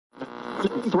Hello,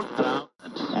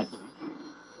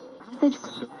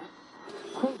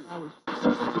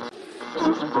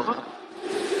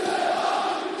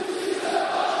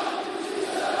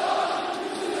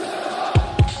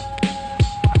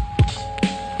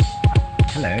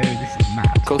 this is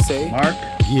Matt. Kosei. Mark.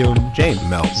 Guillaume. James.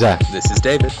 Mel. Zach. This is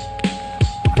David.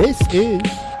 This is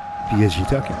PSG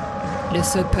Talking. Le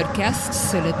seul podcast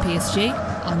sur le PSG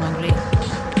en anglais.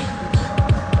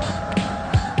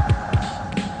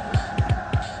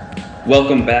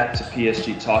 Welcome back to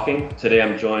PSG Talking. Today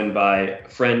I'm joined by a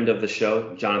friend of the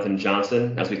show, Jonathan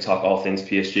Johnson, as we talk all things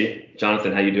PSG.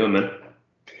 Jonathan, how you doing, man?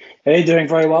 Hey, doing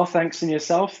very well. Thanks, and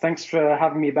yourself? Thanks for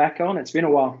having me back on. It's been a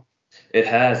while. It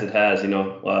has.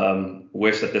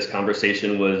 Wish that this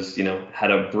conversation was,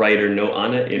 had a brighter note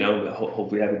on it.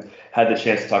 Hope we haven't had the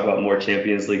chance to talk about more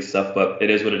Champions League stuff, but it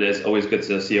is what it is. Always good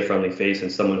to see a friendly face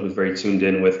and someone who's very tuned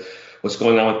in with what's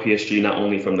going on with PSG, not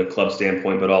only from the club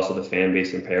standpoint, but also the fan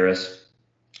base in Paris.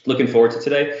 Looking forward to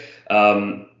today.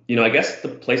 I guess the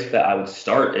place that I would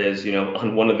start is,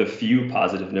 on one of the few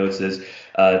positive notes is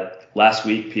last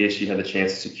week, PSG had the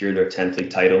chance to secure their 10th league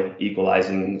title,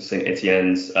 equalizing Saint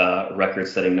Etienne's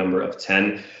record-setting number of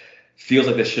 10. Feels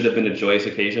like this should have been a joyous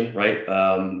occasion, right?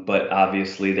 But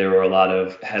obviously there were a lot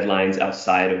of headlines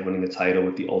outside of winning the title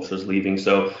with the Ultras leaving.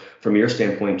 So from your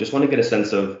standpoint, just want to get a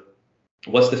sense of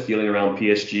what's the feeling around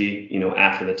PSG,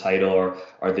 after the title, or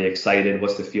are they excited?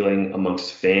 What's the feeling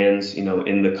amongst fans,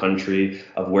 in the country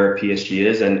of where PSG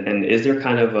is? And is there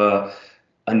kind of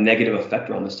a negative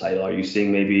effect around this title? Are you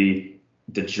seeing maybe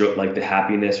the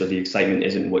happiness or the excitement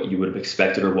isn't what you would have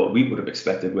expected or what we would have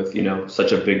expected with,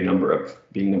 such a big number of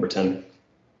being number 10?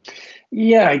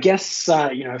 Yeah, I guess,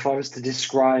 if I was to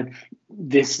describe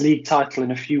this league title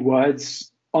in a few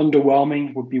words,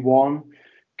 underwhelming would be one,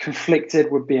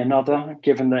 conflicted would be another,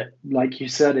 given that, like you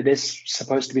said, it is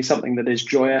supposed to be something that is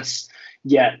joyous,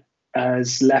 yet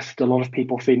has left a lot of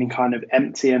people feeling kind of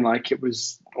empty and like it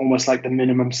was almost like the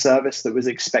minimum service that was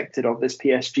expected of this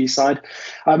PSG side.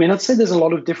 I mean, I'd say there's a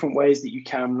lot of different ways that you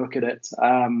can look at it.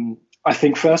 I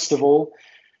think, first of all,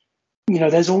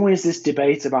 there's always this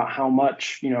debate about how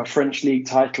much, a French league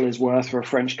title is worth or a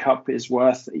French cup is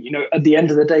worth. At the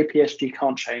end of the day, PSG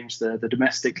can't change the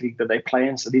domestic league that they play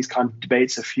in. So these kind of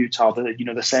debates are futile.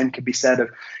 The same could be said of,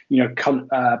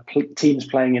 teams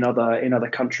playing in other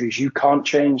countries. You can't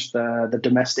change the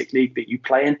domestic league that you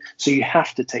play in. So you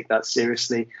have to take that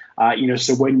seriously.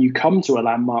 So when you come to a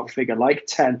landmark figure like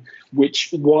 10,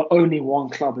 which only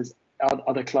one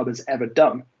other club has ever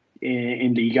done,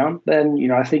 in Ligue 1,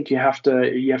 then I think you have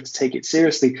to take it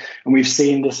seriously. And we've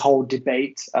seen this whole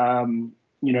debate, born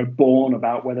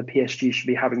about whether PSG should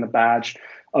be having the badge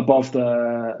above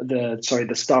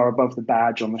the star above the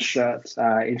badge on the shirt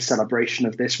in celebration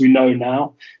of this. We know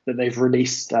now that they've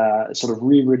released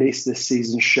re-released this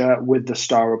season's shirt with the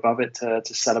star above it to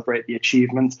celebrate the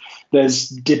achievement. There's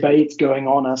debate going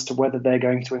on as to whether they're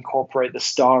going to incorporate the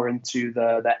star into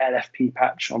the LFP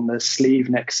patch on the sleeve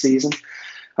next season.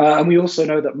 And we also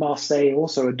know that Marseille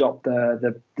also adopt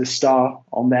the star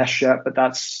on their shirt, but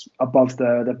that's above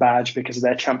the badge because of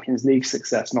their Champions League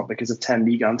success, not because of 10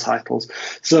 Ligue 1 titles.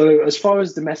 So as far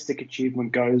as domestic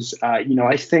achievement goes,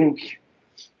 I think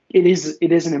it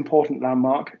is an important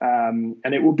landmark, and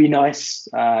it would be nice,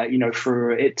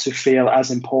 for it to feel as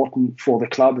important for the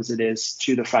club as it is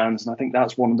to the fans. And I think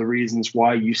that's one of the reasons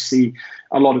why you see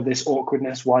a lot of this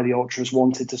awkwardness, why the Ultras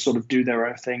wanted to sort of do their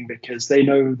own thing, because they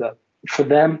know that for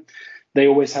them, they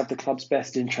always have the club's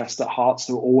best interest at heart,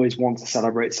 so always want to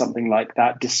celebrate something like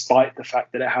that, despite the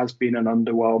fact that it has been an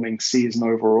underwhelming season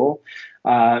overall.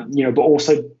 But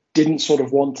also didn't sort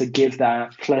of want to give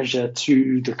that pleasure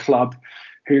to the club,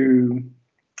 who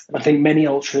I think many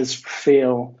Ultras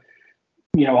feel,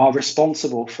 are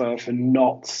responsible for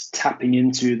not tapping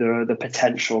into the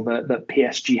potential that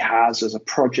PSG has as a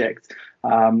project.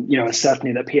 And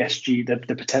certainly that PSG,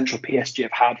 the potential PSG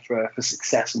have had for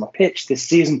success on the pitch this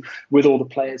season with all the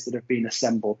players that have been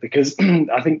assembled, because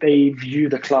I think they view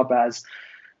the club as,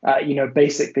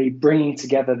 basically bringing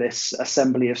together this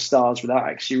assembly of stars without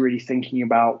actually really thinking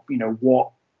about,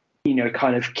 what,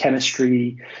 kind of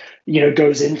chemistry,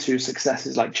 goes into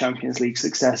successes like Champions League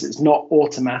success. It's not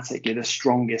automatically the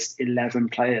strongest 11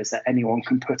 players that anyone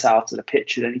can put out at a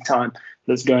pitch at any time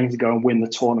that's going to go and win the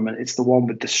tournament. It's the one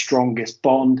with the strongest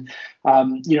bond.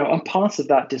 And part of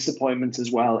that disappointment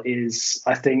as well is,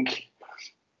 I think,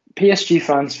 PSG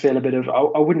fans feel a bit of,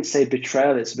 I wouldn't say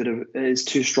betrayal, it's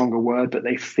too strong a word, but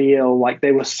they feel like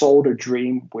they were sold a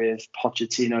dream with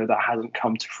Pochettino that hasn't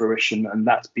come to fruition, and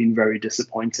that's been very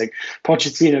disappointing.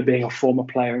 Pochettino, being a former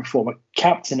player and former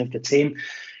captain of the team,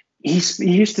 he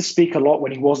used to speak a lot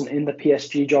when he wasn't in the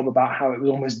PSG job about how it was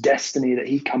almost destiny that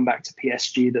he'd come back to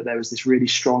PSG, that there was this really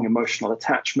strong emotional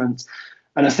attachment.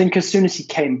 And I think as soon as he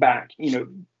came back,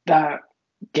 that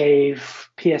gave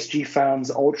PSG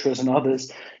fans, ultras, and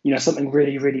others, something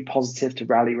really, really positive to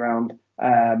rally around.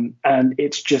 And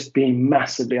it's just been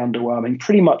massively underwhelming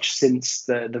pretty much since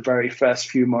the very first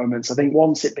few moments. I think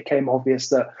once it became obvious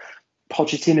that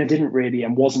Pochettino didn't really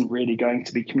and wasn't really going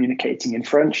to be communicating in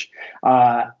French,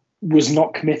 was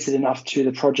not committed enough to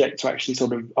the project to actually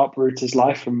sort of uproot his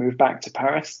life and move back to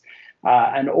Paris.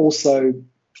 And also,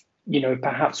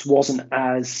 perhaps wasn't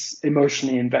as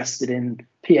emotionally invested in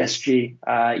PSG,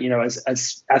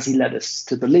 as he led us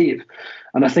to believe.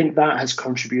 And I think that has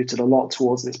contributed a lot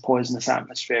towards this poisonous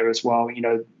atmosphere as well.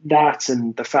 That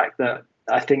and the fact that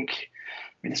I think,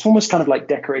 it's almost kind of like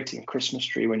decorating a Christmas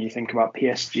tree when you think about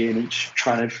PSG and each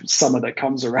kind of summer that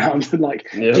comes around.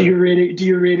 Yeah. do you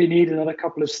really need another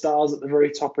couple of stars at the very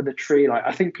top of the tree?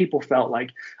 I think people felt like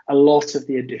a lot of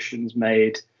the additions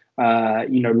made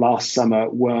last summer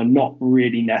were not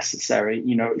really necessary.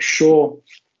 Sure,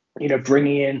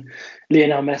 bringing in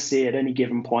Lionel Messi at any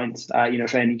given point,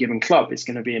 for any given club is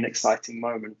going to be an exciting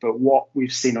moment. But what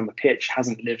we've seen on the pitch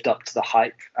hasn't lived up to the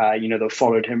hype, that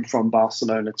followed him from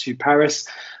Barcelona to Paris.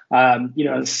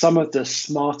 Some of the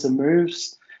smarter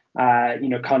moves,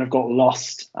 kind of got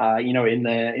lost, in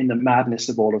the madness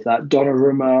of all of that.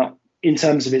 Donnarumma, in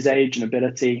terms of his age and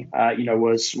ability,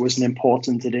 was an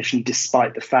important addition,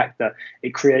 despite the fact that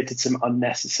it created some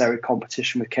unnecessary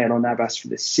competition with Keylor Navas for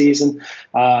this season.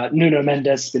 Nuno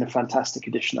Mendes has been a fantastic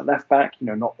addition at left back.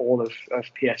 Not all of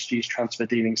PSG's transfer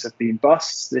dealings have been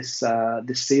busts this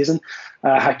season.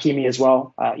 Hakimi as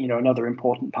well, another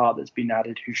important part that's been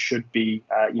added, who should be,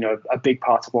 a big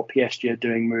part of what PSG are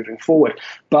doing moving forward.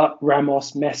 But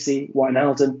Ramos, Messi,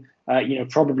 Wijnaldum,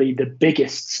 probably the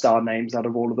biggest star names out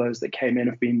of all of those that came in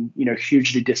have been,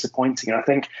 hugely disappointing. And I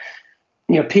think,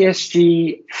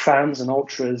 PSG fans and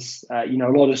ultras, a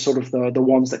lot of sort of the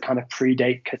ones that kind of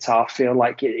predate Qatar feel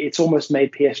like it's almost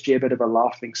made PSG a bit of a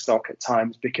laughing stock at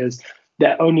times, because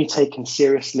they're only taken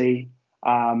seriously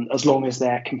as long as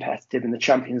they're competitive in the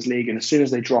Champions League. And as soon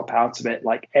as they drop out of it,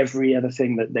 like every other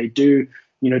thing that they do,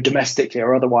 domestically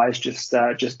or otherwise, just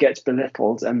gets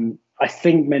belittled. And I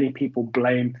think many people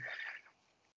blame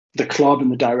the club and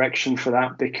the direction for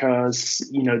that, because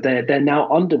they're now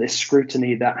under this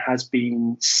scrutiny that has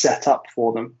been set up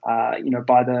for them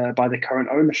by the current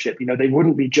ownership. They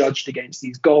wouldn't be judged against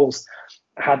these goals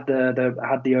had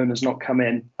the owners not come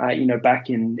in back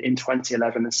in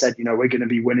 2011 and said, we're going to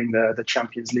be winning the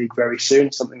Champions League very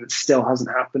soon, something that still hasn't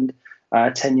happened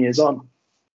 10 years on.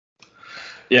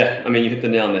 Yeah, I mean, you hit the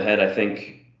nail on the head. I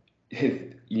think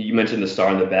you mentioned the star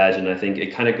on the badge, and I think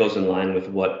it kind of goes in line with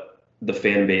what the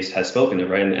fan base has spoken of,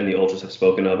 right? And the ultras have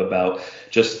spoken of, about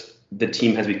just the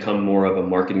team has become more of a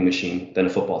marketing machine than a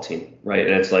football team, right?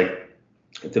 And it's like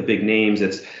the big names.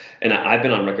 And I've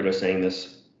been on record of saying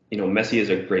this. Messi is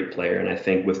a great player, and I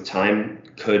think with time,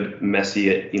 could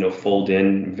Messi, fold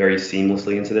in very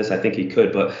seamlessly into this? I think he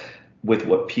could, but with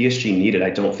what PSG needed, I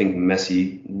don't think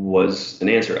Messi was an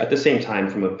answer. At the same time,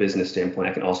 from a business standpoint,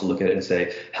 I can also look at it and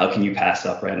say, how can you pass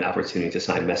up, right, an opportunity to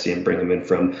sign Messi and bring him in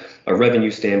from a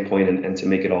revenue standpoint and to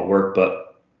make it all work?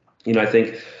 But, I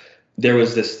think there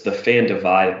was the fan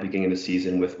divide at the beginning of the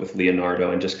season with Leonardo,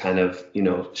 and just kind of,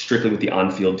 strictly with the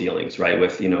on-field dealings, right,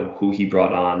 with, who he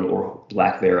brought on or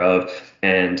lack thereof.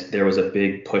 And there was a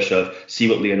big push of see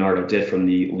what Leonardo did from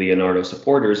the Leonardo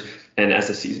supporters. And as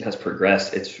the season has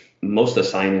progressed, it's most of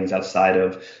the signings outside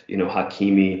of,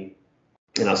 Hakimi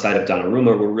and outside of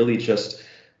Donnarumma were really just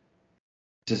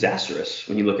disastrous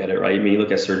when you look at it, right? I mean, you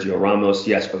look at Sergio Ramos,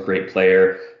 yes, a great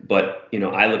player, but,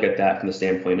 I look at that from the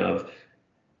standpoint of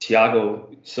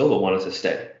Thiago Silva wanted to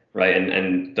stay, right?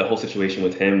 And the whole situation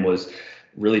with him was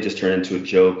really just turned into a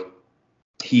joke.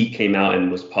 He came out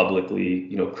and was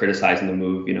publicly, criticizing the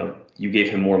move. You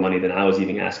gave him more money than I was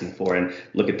even asking for, and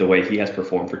look at the way he has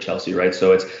performed for Chelsea, right?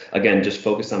 So it's, again, just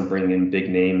focus on bringing in big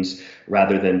names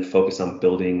rather than focus on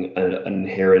building an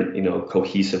inherent,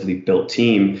 cohesively built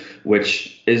team,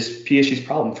 which is PSG's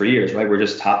problem for years, right? We're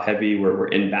just top heavy, we're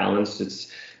imbalanced.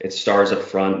 It's stars up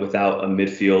front without a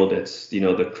midfield. It's,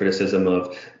 the criticism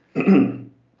of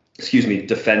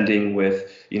defending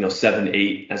with,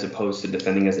 7-8 as opposed to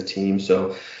defending as a team.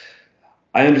 So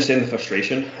I understand the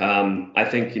frustration. I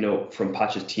think, from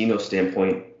Pochettino's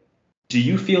standpoint, do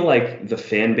you feel like the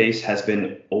fan base has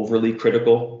been overly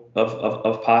critical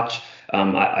of Poch?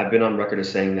 I've been on record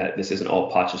as saying that this isn't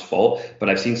all Poch's fault, but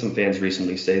I've seen some fans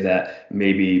recently say that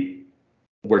maybe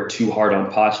we're too hard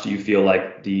on Poch? Do you feel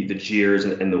like the jeers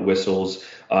and the whistles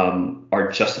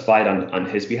are justified on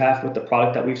his behalf with the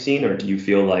product that we've seen, or do you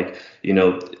feel like,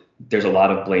 there's a lot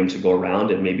of blame to go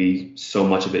around and maybe so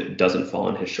much of it doesn't fall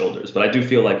on his shoulders? But I do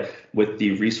feel like with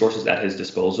the resources at his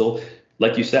disposal,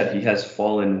 like you said, he has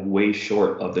fallen way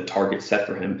short of the target set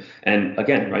for him. And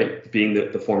again, right, being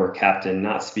the former captain,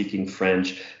 not speaking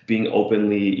French, being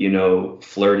openly,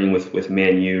 flirting with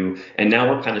Man U. And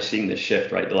now we're kind of seeing the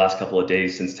shift, right, the last couple of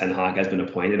days since Ten Hag has been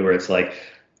appointed, where it's like,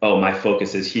 oh, my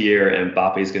focus is here and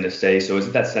Mbappe is going to stay. So is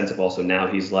it that sense of also now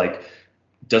he's like,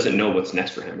 doesn't know what's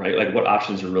next for him, right? Like, what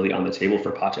options are really on the table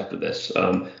for Poch after this?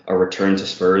 A return to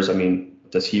Spurs? I mean,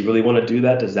 does he really want to do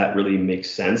that? Does that really make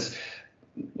sense?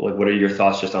 Like, what are your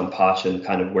thoughts just on Poch and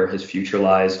kind of where his future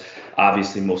lies?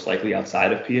 Obviously, most likely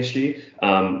outside of PSG.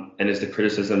 And is the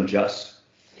criticism just?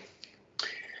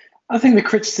 I think the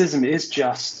criticism is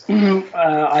just.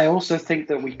 I also think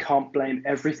that we can't blame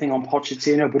everything on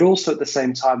Pochettino, but also at the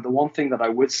same time, the one thing that I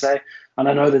would say, and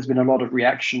I know there's been a lot of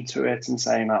reaction to it and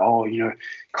saying that,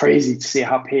 crazy to see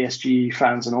how PSG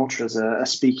fans and ultras are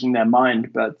speaking their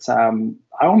mind. But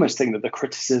I almost think that the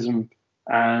criticism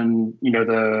and,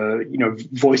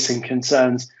 voicing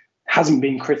concerns hasn't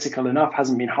been critical enough,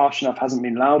 hasn't been harsh enough, hasn't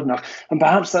been loud enough. And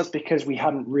perhaps that's because we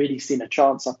hadn't really seen a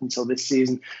chance up until this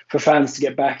season for fans to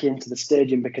get back into the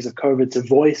stadium because of COVID to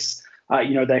voice,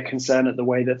 their concern at the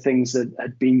way that things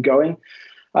had been going.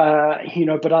 But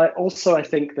I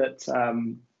think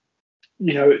that,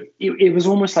 it was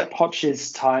almost like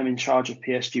Poch's time in charge of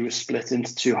PSG was split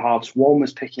into two halves. One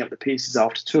was picking up the pieces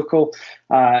after Tuchel,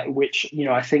 which,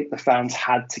 I think the fans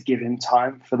had to give him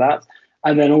time for that.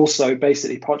 And then also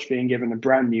basically Poch being given a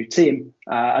brand new team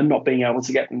and not being able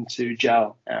to get them to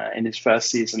gel in his first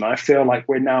season. I feel like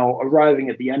we're now arriving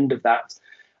at the end of that.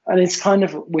 And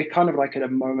we're kind of like at a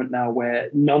moment now where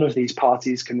none of these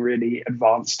parties can really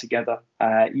advance together.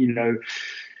 I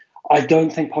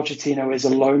don't think Pochettino is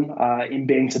alone in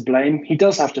being to blame. He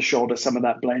does have to shoulder some of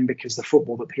that blame because the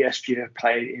football that PSG have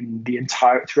played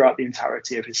throughout the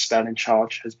entirety of his spell in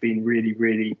charge has been really,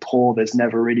 really poor. There's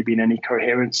never really been any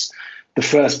coherence. The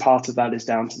first part of that is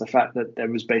down to the fact that there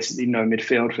was basically no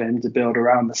midfield for him to build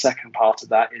around. The second part of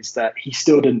that is that he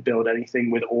still didn't build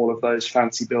anything with all of those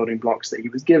fancy building blocks that he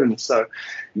was given. So,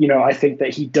 I think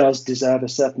that he does deserve a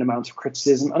certain amount of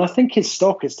criticism. And I think his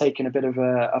stock has taken a bit of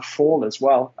a fall as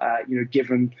well,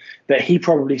 given that he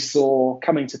probably saw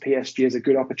coming to PSG as a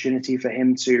good opportunity for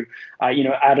him to,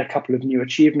 add a couple of new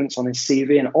achievements on his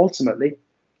CV. And ultimately,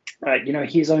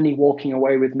 he's only walking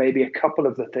away with maybe a couple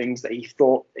of the things that he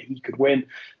thought that he could win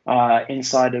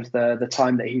inside of the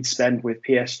time that he'd spend with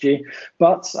PSG.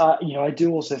 But, I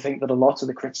do also think that a lot of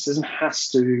the criticism has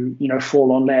to,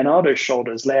 fall on Leonardo's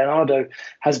shoulders. Leonardo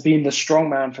has been the strong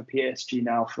man for PSG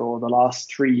now for the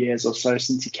last 3 years or so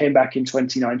since he came back in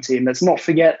 2019. Let's not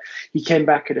forget, he came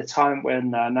back at a time when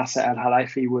Nasser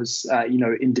Al-Khelaifi was,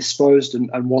 indisposed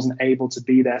and wasn't able to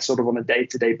be there sort of on a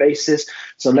day-to-day basis.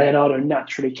 So Leonardo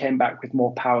naturally came back with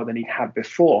more power than he had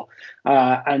before.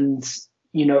 When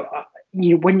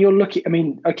you're looking,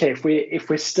 if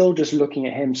we're still just looking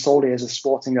at him solely as a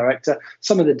sporting director,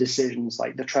 some of the decisions,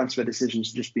 like the transfer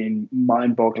decisions, just being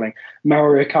mind-boggling.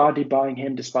 Mauro Icardi buying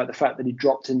him despite the fact that he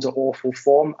dropped into awful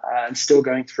form and still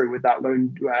going through with that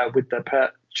loan, with the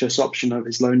purchase option of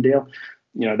his loan deal.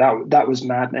 That was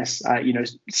madness.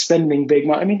 Spending big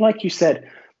money. Like you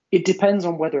said, it depends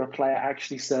on whether a player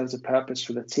actually serves a purpose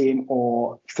for the team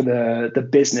or for the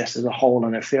business as a whole.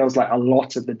 And it feels like a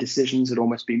lot of the decisions had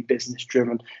almost been business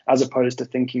driven as opposed to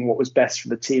thinking what was best for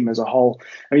the team as a whole.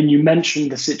 You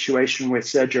mentioned the situation with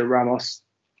Sergio Ramos,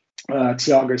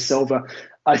 Thiago Silva.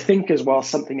 I think as well,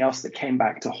 something else that came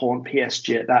back to haunt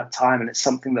PSG at that time, and it's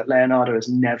something that Leonardo has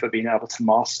never been able to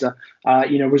master,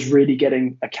 was really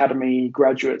getting academy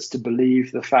graduates to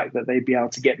believe the fact that they'd be able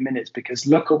to get minutes, because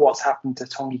look at what's happened to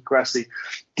Tanguy Kressi.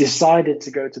 Decided to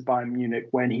go to Bayern Munich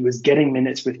when he was getting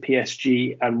minutes with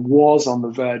PSG and was on the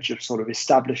verge of sort of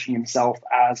establishing himself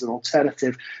as an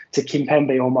alternative to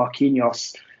Kimpembe or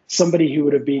Marquinhos, somebody who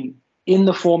would have been in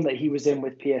the form that he was in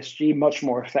with PSG, much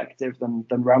more effective than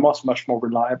Ramos, much more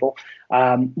reliable.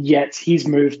 Yet he's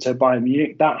moved to Bayern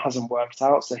Munich. That hasn't worked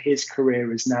out. So his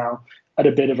career is now at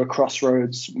a bit of a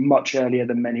crossroads much earlier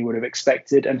than many would have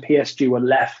expected. And PSG were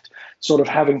left sort of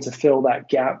having to fill that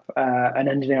gap and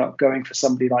ending up going for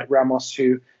somebody like Ramos,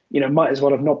 who, might as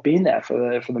well have not been there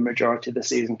for the majority of the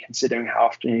season, considering how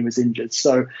often he was injured.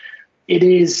 So it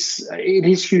is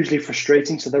hugely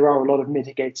frustrating. So there are a lot of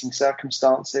mitigating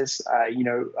circumstances,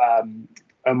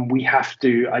 and we have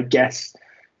to, I guess,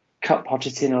 cut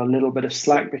Pochettino a little bit of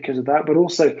slack because of that. But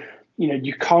also,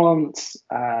 you can't,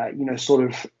 sort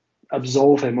of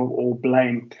absolve him of all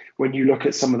blame when you look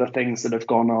at some of the things that have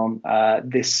gone on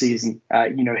this season.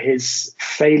 His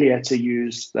failure to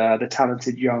use the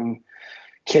talented young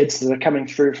kids that are coming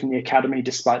through from the academy,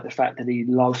 despite the fact that he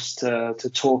loves to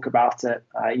talk about it,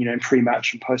 in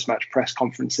pre-match and post-match press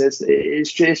conferences,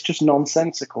 it's just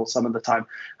nonsensical some of the time.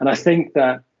 And I think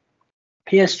that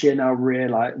PSG are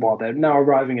now they're now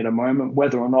arriving at a moment,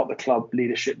 whether or not the club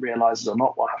leadership realizes or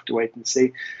not, we'll have to wait and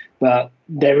see. But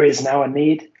there is now a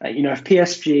need. If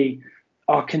PSG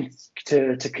are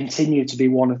to continue to be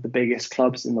one of the biggest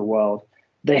clubs in the world,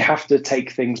 they have to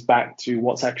take things back to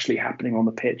what's actually happening on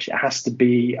the pitch. It has to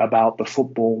be about the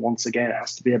football once again. It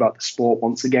has to be about the sport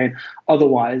once again.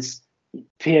 Otherwise,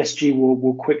 PSG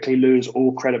will quickly lose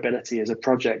all credibility as a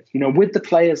project. With the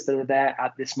players that are there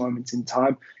at this moment in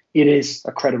time, it is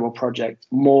a credible project.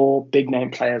 More big name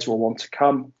players will want to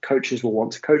come. Coaches will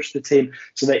want to coach the team.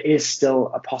 So there is still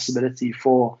a possibility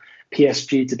for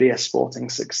PSG to be a sporting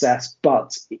success.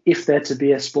 But if they're to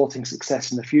be a sporting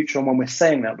success in the future, and when we're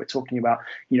saying that, we're talking about,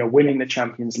 winning the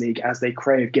Champions League as they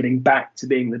crave, getting back to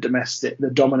being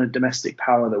the dominant domestic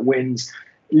power that wins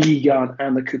Ligue 1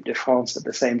 and the Coupe de France at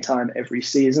the same time every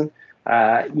season.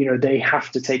 They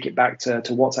have to take it back to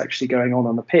what's actually going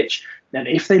on the pitch. And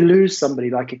if they lose somebody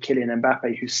like a Kylian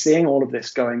Mbappe, who's seeing all of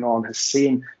this going on, has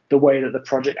seen the way that the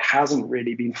project hasn't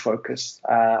really been focused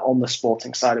on the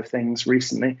sporting side of things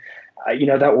recently,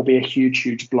 that will be a huge,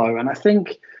 huge blow. And I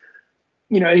think,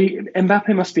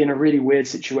 Mbappe must be in a really weird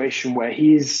situation where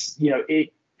he's,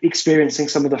 experiencing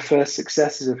some of the first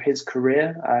successes of his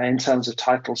career in terms of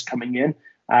titles coming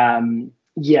in.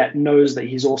 Yet knows that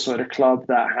he's also at a club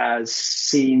that has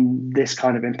seen this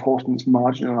kind of importance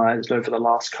marginalized over the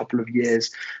last couple of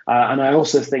years. And I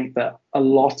also think that a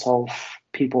lot of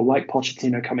people like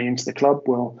Pochettino coming into the club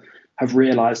will have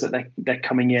realized that they're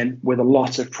coming in with a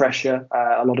lot of pressure,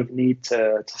 a lot of need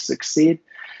to succeed.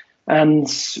 And,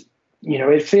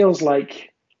 it feels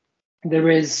like there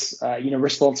is,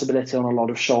 responsibility on a lot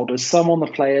of shoulders, some on the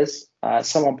players,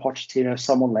 some on Pochettino,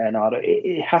 some on Leonardo.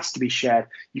 It has to be shared.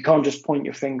 You can't just point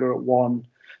your finger at one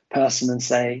person and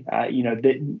say,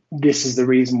 this is the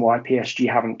reason why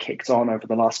PSG haven't kicked on over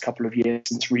the last couple of years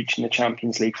since reaching the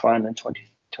Champions League final in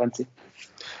 2020.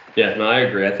 Yeah, no, I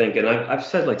agree. I think, and I've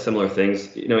said similar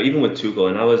things, even with Tuchel,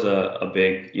 and I was a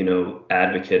big,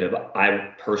 advocate of, I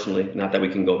personally, not that we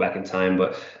can go back in time,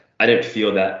 but I didn't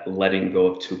feel that letting go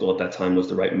of Tuchel at that time was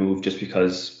the right move, just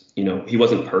because, he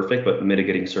wasn't perfect, but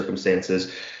mitigating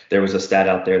circumstances. There was a stat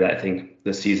out there that I think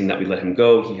the season that we let him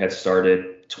go, he had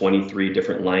started 23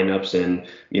 different lineups in,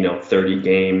 30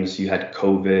 games. You had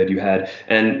COVID,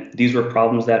 and these were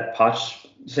problems that Poch,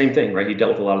 same thing, right? He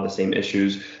dealt with a lot of the same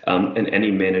issues, and any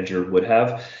manager would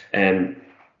have.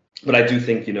 But I do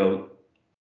think,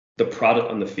 the product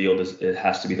on the field it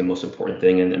has to be the most important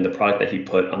thing. And the product that he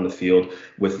put on the field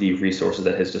with the resources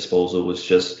at his disposal was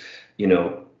just,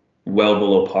 well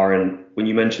below par. And when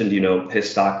you mentioned, his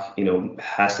stock,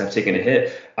 has to have taken a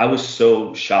hit, I was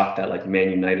so shocked that Man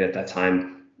United at that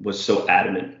time was so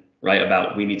adamant, right,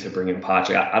 about we need to bring in Poch.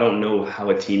 I don't know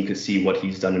how a team could see what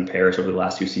he's done in Paris over the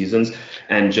last 2 seasons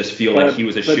and just feel like he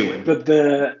was a shoo-in. But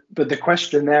the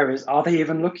question there is, are they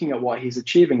even looking at what he's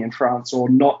achieving in France or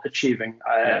not achieving?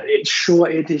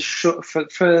 It is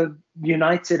for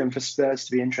United and for Spurs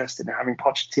to be interested in having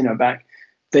Pochettino back.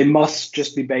 They must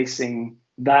just be basing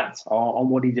that on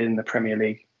what he did in the Premier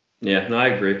League. Yeah, no, I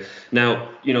agree. Now,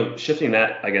 shifting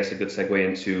that, I guess a good segue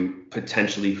into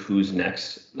potentially who's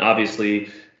next. Obviously,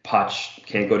 Poch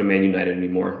can't go to Man United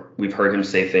anymore. We've heard him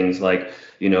say things like,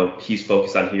 he's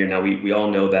focused on here. Now, we all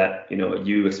know that,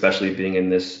 you especially being in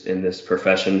this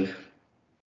profession,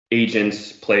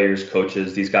 agents, players,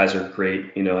 coaches, these guys are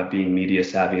great, at being media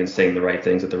savvy and saying the right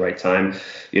things at the right time.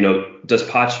 Does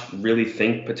Poch really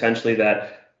think potentially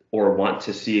that, or want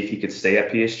to see if he could stay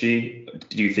at PSG?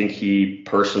 Do you think he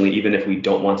personally, even if we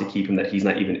don't want to keep him, that he's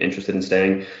not even interested in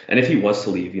staying? And if he was to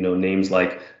leave, names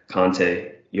like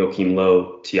Conte, Joachim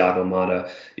Low, Thiago Motta,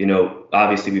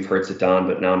 obviously we've heard Zidane,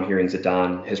 but now I'm hearing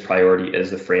Zidane, his priority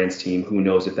is the France team. Who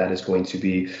knows if that is going to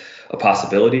be a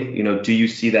possibility? Do you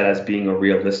see that as being a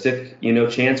realistic,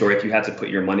 chance? Or if you had to put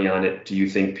your money on it, do you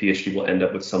think PSG will end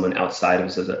up with someone outside of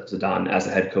Zidane as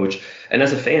a head coach? And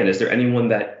as a fan, is there anyone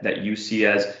that you see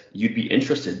as you'd be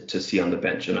interested to see on the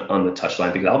bench and on the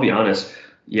touchline? Because I'll be honest,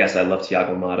 yes, I love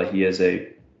Thiago Motta.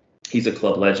 He's a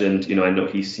club legend. I know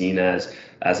he's seen as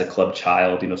a club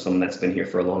child, someone that's been here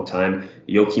for a long time.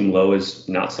 Joachim Low is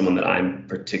not someone that I'm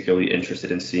particularly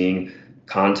interested in seeing.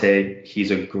 Conte,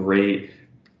 he's a great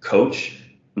coach.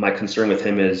 My concern with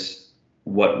him is,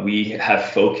 what we have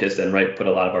focused and put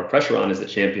a lot of our pressure on is the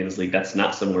Champions League. That's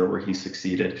not somewhere where he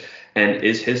succeeded. And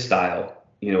is his style,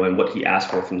 and what he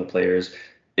asked for from the players,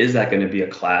 is that going to be a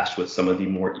clash with some of the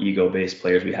more ego-based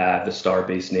players we have, the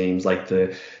star-based names like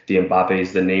the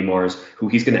Mbappes, the Neymars, who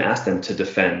he's going to ask them to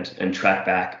defend and track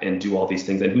back and do all these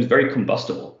things, and who's very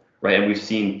combustible, right? And we've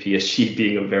seen PSG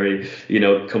being a very,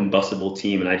 combustible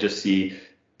team, and I just see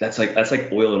that's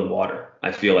like oil and water.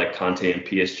 I feel like Conte and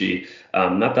PSG.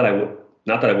 Not that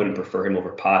I wouldn't prefer him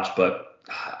over Poch, but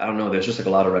I don't know. There's just like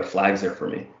a lot of red flags there for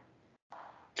me.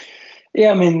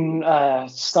 Yeah, I mean,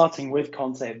 starting with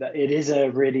Conte, that it is a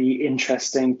really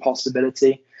interesting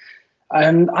possibility.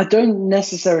 And I don't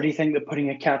necessarily think that putting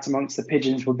a cat amongst the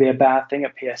pigeons would be a bad thing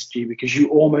at PSG, because you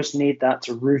almost need that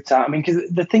to root out. I mean,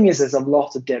 because the thing is, there's a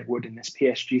lot of dead wood in this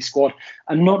PSG squad,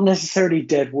 and not necessarily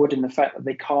dead wood in the fact that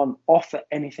they can't offer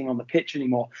anything on the pitch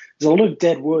anymore. There's a lot of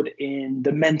dead wood in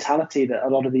the mentality that a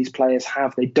lot of these players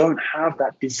have. They don't have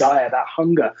that desire, that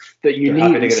hunger that you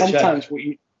need. And sometimes what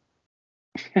you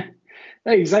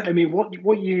exactly. I mean,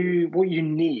 what you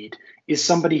need is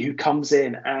somebody who comes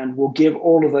in and will give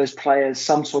all of those players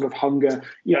some sort of hunger,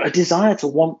 a desire to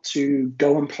want to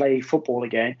go and play football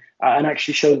again, and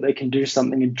actually show that they can do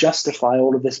something and justify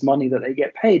all of this money that they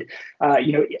get paid.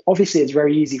 Obviously, it's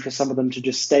very easy for some of them to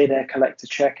just stay there, collect a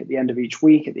check at the end of each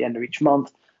week, at the end of each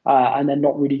month, and then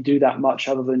not really do that much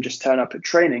other than just turn up at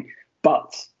training.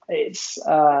 But it's,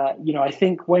 I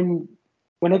think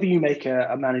whenever you make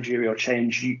a managerial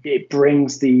change, it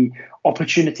brings the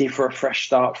opportunity for a fresh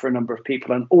start for a number of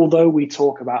people. And although we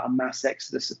talk about a mass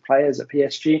exodus of players at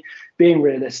PSG, being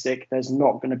realistic, there's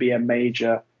not going to be a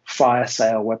major fire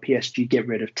sale where PSG get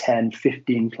rid of 10,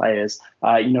 15 players,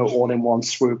 all in one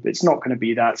swoop. It's not going to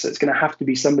be that. So it's going to have to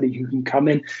be somebody who can come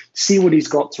in, see what he's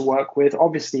got to work with,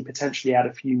 obviously potentially add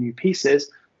a few new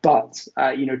pieces, but,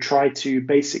 try to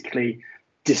basically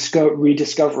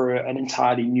rediscover an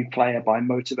entirely new player by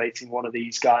motivating one of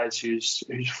these guys who's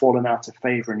fallen out of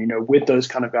favor. And with those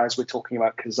kind of guys, we're talking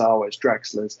about Kurzawas,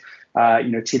 Drexlers,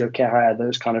 Tito Kerrer,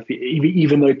 those kind of,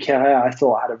 even though Kerrer I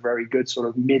thought had a very good sort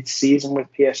of mid-season with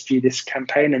PSG this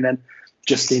campaign, and then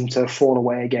just seemed to fall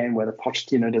away again, whether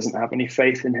Pochettino doesn't have any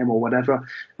faith in him or whatever.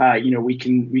 We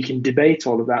can debate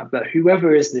all of that, but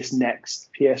whoever is this next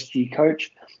PSG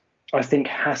coach, I think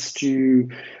has to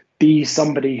be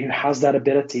somebody who has that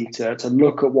ability to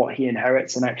look at what he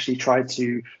inherits and actually try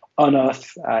to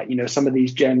unearth, some of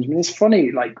these gems. I mean, it's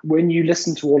funny, like when you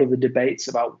listen to all of the debates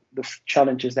about the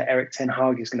challenges that Erik ten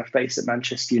Hag is going to face at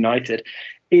Manchester United,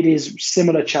 it is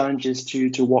similar challenges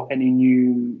to what any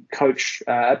new coach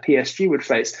at PSG would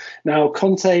face. Now,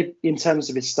 Conte, in terms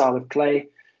of his style of play,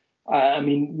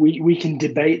 we can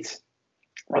debate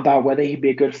about whether he'd be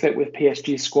a good fit with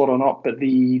PSG's squad or not. But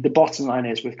the bottom line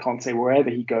is, with Conte, wherever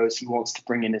he goes, he wants to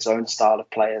bring in his own style of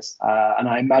players. And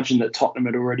I imagine that Tottenham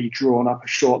had already drawn up a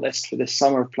shortlist for this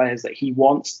summer of players that he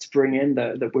wants to bring in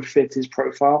that would fit his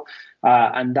profile.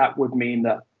 And that would mean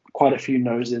that quite a few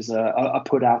noses are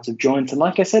put out of joint. And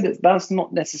like I said, that's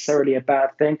not necessarily a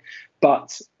bad thing.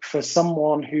 But for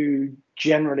someone who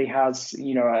generally has,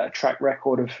 a track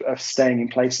record of staying in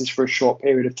places for a short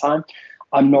period of time,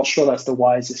 I'm not sure that's the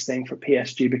wisest thing for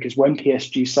PSG, because when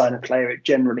PSG sign a player, it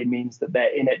generally means that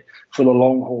they're in it for the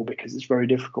long haul, because it's very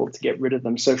difficult to get rid of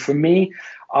them. So for me,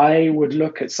 I would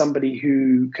look at somebody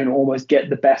who can almost get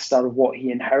the best out of what he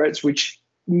inherits, which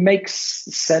makes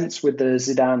sense with the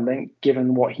Zidane link,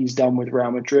 given what he's done with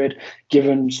Real Madrid,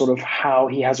 given sort of how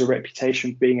he has a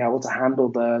reputation for being able to handle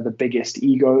the biggest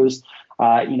egos,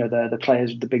 the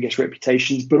players with the biggest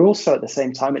reputations. But also at the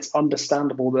same time, it's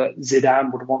understandable that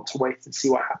Zidane would want to wait and see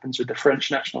what happens with the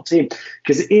French national team.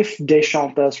 Because if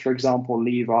Deschamps does, for example,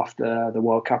 leave after the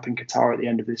World Cup in Qatar at the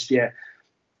end of this year,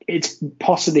 it's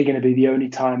possibly going to be the only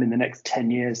time in the next 10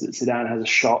 years that Zidane has a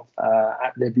shot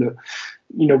at Le Bleu.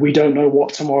 We don't know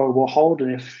what tomorrow will hold.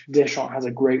 And if Deschamps has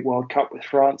a great World Cup with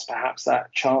France, perhaps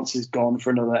that chance is gone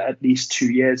for another at least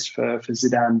 2 years for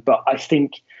Zidane. But I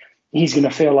think he's going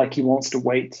to feel like he wants to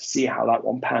wait to see how that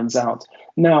one pans out.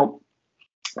 Now,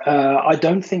 I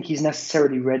don't think he's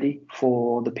necessarily ready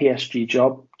for the PSG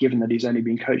job, given that he's only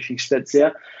been coaching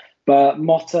Spezia. But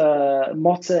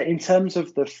Motta, in terms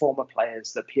of the former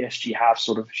players that PSG have,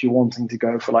 sort of, if you're wanting to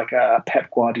go for like a Pep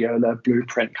Guardiola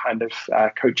blueprint kind of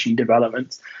coaching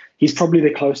development, he's probably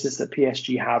the closest that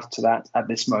PSG have to that at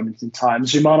this moment in time.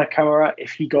 Zoumana Kamara,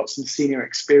 if he got some senior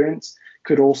experience,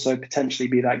 could also potentially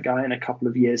be that guy in a couple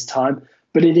of years' time.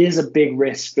 But it is a big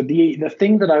risk. But the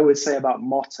thing that I would say about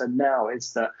Motta now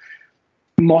is that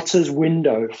Motta's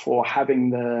window for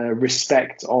having the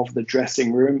respect of the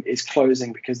dressing room is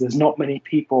closing, because there's not many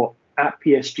people at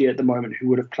PSG at the moment who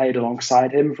would have played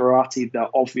alongside him. Verratti, the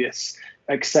obvious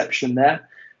exception there.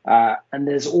 And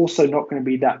there's also not going to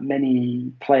be that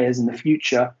many players in the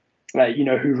future,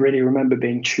 who really remember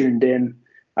being tuned in,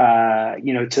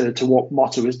 to what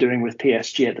Motta was doing with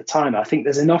PSG at the time. I think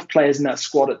there's enough players in that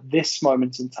squad at this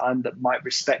moment in time that might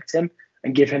respect him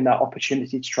and give him that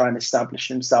opportunity to try and establish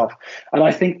himself. And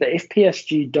I think that if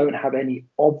PSG don't have any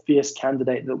obvious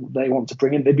candidate that they want to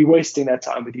bring in, they'd be wasting their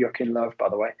time with Joachim Löw, by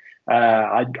the way.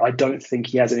 I don't think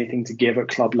he has anything to give at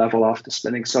club level after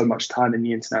spending so much time in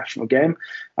the international game.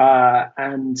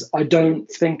 And I don't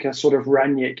think a sort of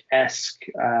Rangnick-esque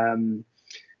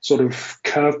sort of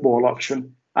curveball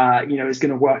option, is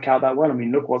going to work out that well. I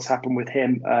mean, look what's happened with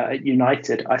him at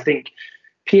United. I think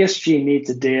PSG need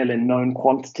to deal in known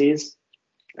quantities.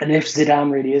 And if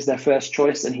Zidane really is their first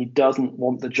choice and he doesn't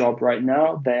want the job right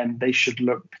now, then they should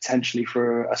look potentially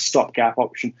for a stopgap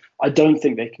option. I don't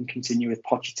think they can continue with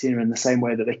Pochettino in the same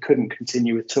way that they couldn't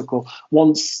continue with Tuchel.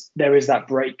 Once there is that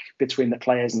break between the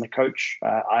players and the coach,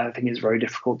 I think it's very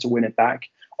difficult to win it back.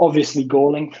 Obviously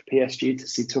galling for PSG to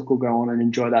see Tuchel go on and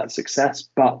enjoy that success,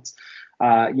 but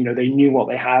they knew what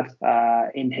they had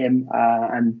in him,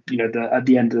 and at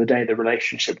the end of the day, the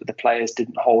relationship with the players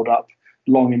didn't hold up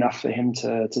long enough for him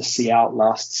to see out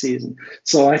last season.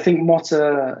 So I think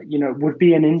Motta, would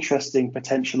be an interesting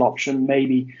potential option,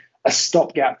 maybe a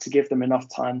stopgap to give them enough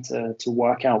time to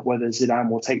work out whether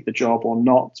Zidane will take the job or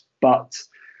not. But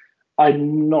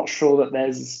I'm not sure that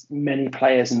there's many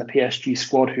players in the PSG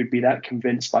squad who'd be that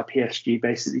convinced by PSG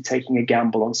basically taking a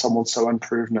gamble on someone so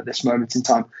unproven at this moment in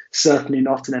time. Certainly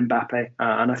not an Mbappe.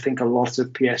 And I think a lot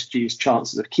of PSG's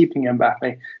chances of keeping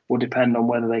Mbappe will depend on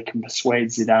whether they can persuade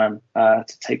Zidane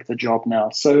to take the job now.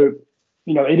 So,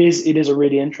 it is a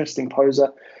really interesting poser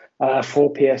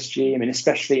for PSG. I mean,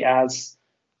 especially as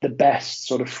the best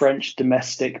sort of French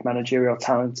domestic managerial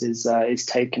talent is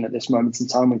taken at this moment in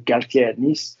time with Galtier at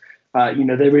Nice.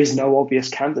 There is no obvious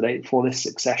candidate for this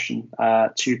succession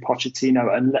to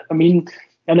Pochettino. And I mean,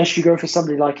 unless you go for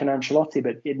somebody like an Ancelotti,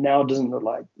 but it now doesn't look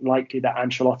likely that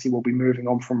Ancelotti will be moving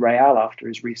on from Real after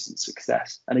his recent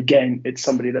success. And again, it's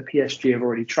somebody that PSG have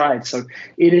already tried. So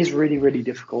it is really, really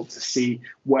difficult to see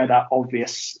where that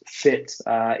obvious fit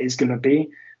is going to be.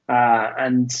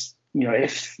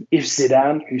 If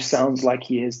Zidane, who sounds like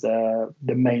he is the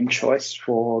main choice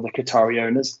for the Qatari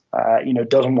owners,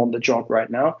 doesn't want the job right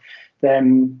now,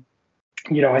 then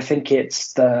I think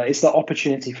it's the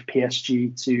opportunity for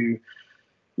PSG to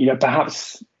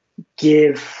perhaps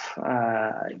give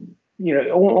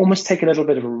almost take a little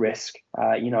bit of a risk,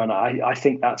 and I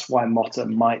think that's why Motta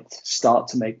might start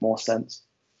to make more sense.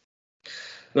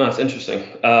 No, that's interesting.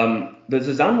 The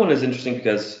Zidane one is interesting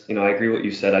because I agree with what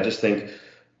you said. I just think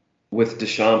with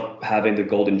Deschamps having the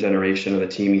golden generation of the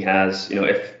team he has,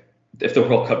 if the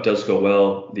World Cup does go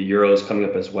well, the Euros coming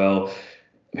up as well,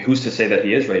 who's to say that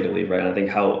he is ready to leave, right? And I think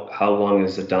how long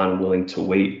is Zidane willing to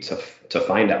wait to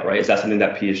find out, right? Is that something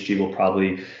that PSG will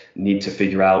probably need to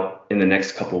figure out in the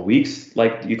next couple of weeks?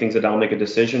 Like, do you think Zidane will make a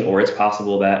decision, or it's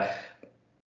possible that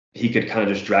he could kind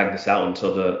of just drag this out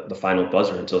until the final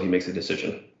buzzer, until he makes a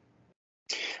decision?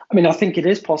 I mean, I think it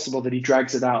is possible that he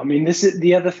drags it out. I mean, this is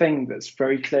the other thing that's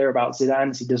very clear about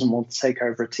Zidane is he doesn't want to take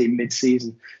over a team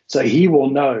mid-season. So he will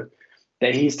know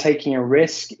that he's taking a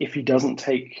risk if he doesn't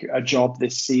take a job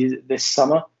this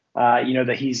summer,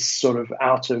 that he's sort of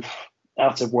out of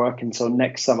work until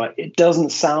next summer. It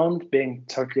doesn't sound, being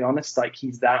totally honest, like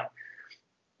he's that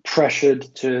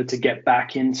pressured to get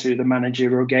back into the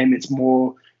managerial game. It's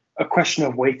more a question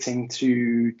of waiting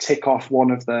to tick off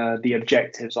one of the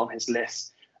objectives on his list.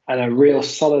 And a real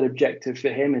solid objective for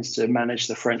him is to manage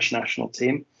the French national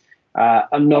team.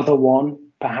 Another one,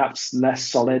 perhaps less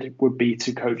solid, would be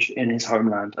to coach in his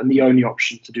homeland. And the only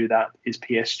option to do that is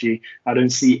PSG. I don't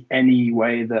see any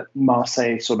way that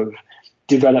Marseille sort of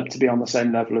develop to be on the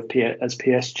same level as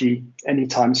PSG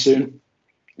anytime soon,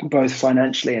 both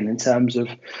financially and in terms of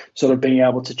sort of being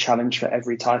able to challenge for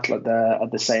every title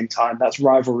at the same time. That's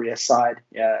rivalry aside.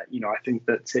 I think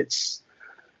that it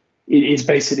is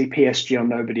basically PSG or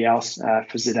nobody else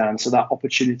for Zidane. So that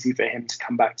opportunity for him to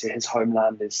come back to his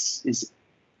homeland is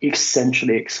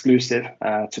essentially exclusive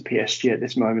to PSG at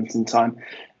this moment in time.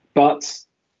 But,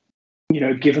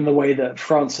 given the way that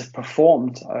France have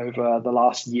performed over the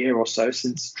last year or so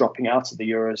since dropping out of the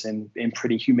Euros in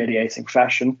pretty humiliating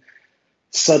fashion,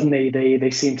 suddenly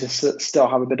they seem to still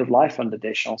have a bit of life under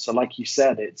Deschamps. So like you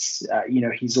said, it's,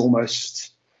 he's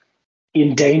almost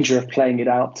in danger of playing it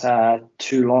out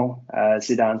too long,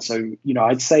 Zidane. So,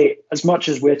 I'd say as much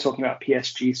as we're talking about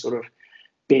PSG sort of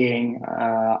being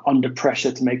under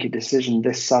pressure to make a decision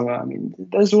this summer. I mean,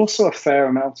 there's also a fair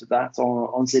amount of that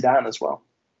on Zidane as well.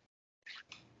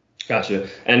 Gotcha.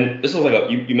 And this is like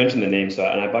you mentioned the name,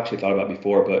 and I've actually thought about it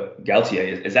before, but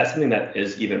Galtier, is that something that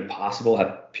is even possible?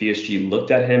 Have PSG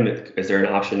looked at him? Is there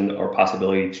an option or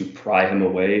possibility to pry him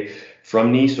away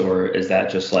from Nice, or is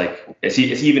that just like, is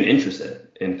he even interested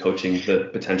in coaching the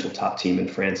potential top team in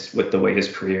France with the way his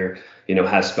career,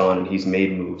 has gone, and he's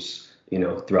made moves,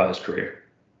 throughout his career?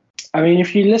 I mean,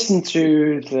 if you listen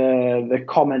to the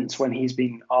comments when he's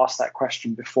been asked that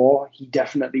question before, he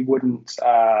definitely wouldn't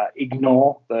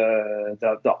ignore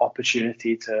the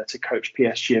opportunity to coach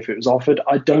PSG if it was offered.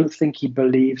 I don't think he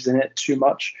believes in it too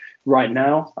much right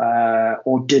now,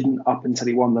 or didn't up until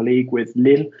he won the league with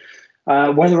Lille.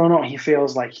 Whether or not he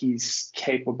feels like he's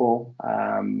capable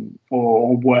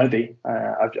or worthy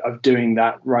of doing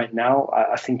that right now,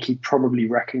 I think he probably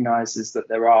recognizes that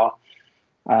there are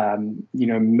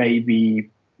maybe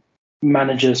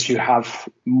managers who have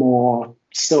more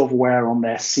silverware on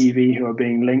their CV who are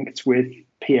being linked with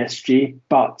PSG.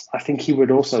 But I think he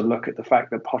would also look at the fact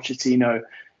that Pochettino,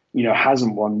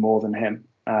 hasn't won more than him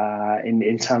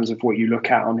in terms of what you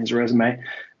look at on his resume,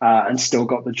 and still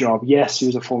got the job. Yes, he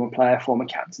was a former player, former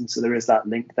captain, so there is that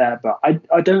link there. But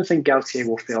I don't think Galtier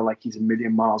will feel like he's a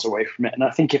million miles away from it. And I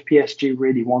think if PSG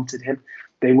really wanted him,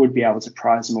 they would be able to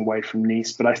prize him away from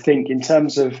Nice. But I think in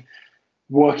terms of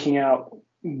working out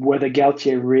whether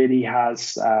Galtier really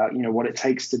has, what it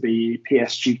takes to be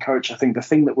PSG coach, I think the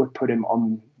thing that would put him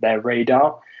on their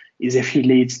radar is if he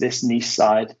leads this Nice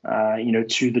side,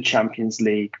 to the Champions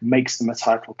League, makes them a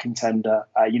title contender,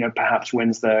 perhaps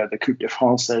wins the Coupe de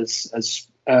France as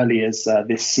early as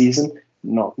this season,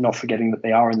 not forgetting that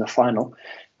they are in the final.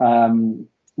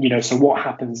 So what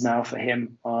happens now for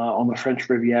him on the French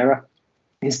Riviera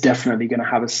is definitely going to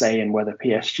have a say in whether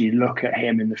PSG look at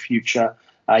him in the future,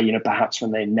 perhaps when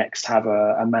they next have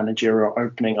a managerial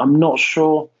opening. I'm not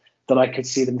sure that I could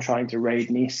see them trying to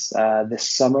raid Nice this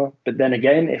summer. But then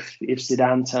again, if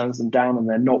Zidane turns them down and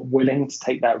they're not willing to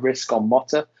take that risk on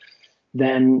Motta,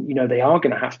 then, they are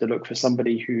going to have to look for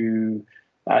somebody who,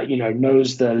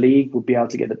 knows the league, will be able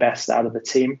to get the best out of the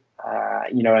team,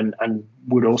 and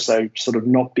would also sort of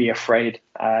not be afraid,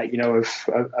 of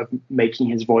making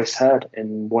his voice heard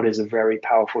in what is a very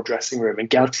powerful dressing room. And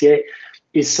Galtier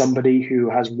is somebody who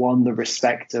has won the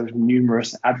respect of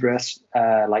numerous opponents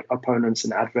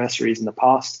and adversaries in the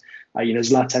past.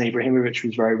 Zlatan Ibrahimovic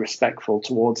was very respectful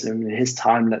towards him in his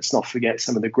time. Let's not forget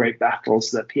some of the great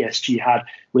battles that PSG had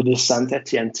with his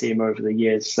Saint-Etienne team over the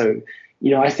years. So,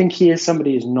 I think he is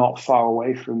somebody who's not far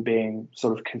away from being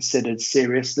sort of considered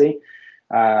seriously.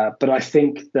 But I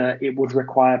think that it would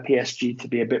require PSG to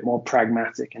be a bit more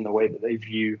pragmatic in the way that they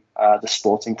view the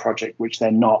sporting project, which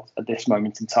they're not at this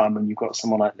moment in time when you've got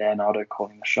someone like Leonardo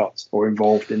calling the shots or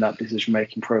involved in that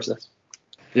decision-making process.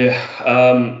 Yeah,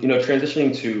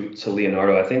 transitioning to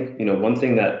Leonardo, I think, one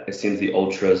thing that it seems the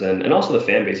ultras and also the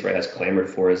fan base, right, has clamored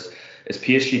for is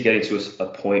PSG getting to a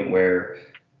point where,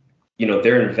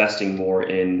 they're investing more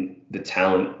in the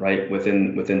talent, right,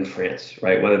 within France,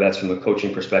 right, whether that's from a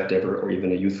coaching perspective or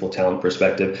even a youthful talent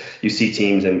perspective. You see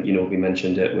teams, and, we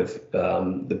mentioned it with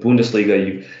the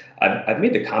Bundesliga. I've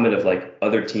made the comment of like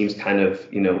other teams kind of,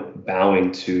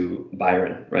 bowing to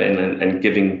Bayern, right, and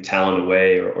giving talent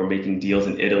away or making deals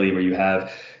in Italy where you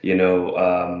have,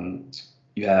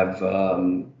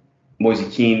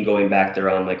 Moise Kean going back there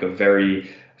on like a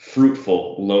very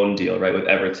fruitful loan deal, right, with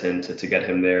Everton to get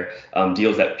him there,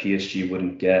 deals that PSG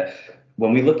wouldn't get.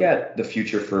 When we look at the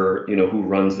future for, who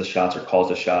runs the shots or calls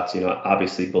the shots,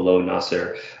 obviously below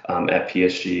Nasser at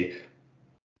PSG,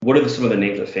 what are some of the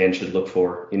names that fans should look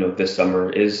for, this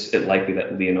summer? Is it likely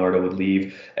that Leonardo would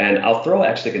leave? And I'll throw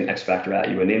actually like an X factor at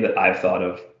you, a name that I've thought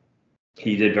of.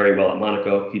 He did very well at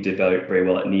Monaco. He did very, very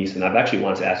well at Nice. And I've actually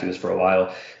wanted to ask you this for a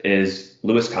while, is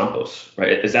Luis Campos,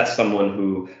 right? Is that someone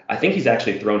who, I think he's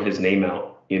actually thrown his name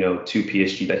out, to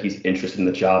PSG, that he's interested in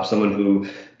the job, someone who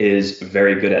is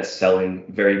very good at selling,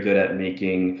 very good at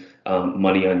making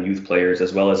money on youth players,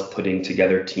 as well as putting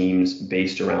together teams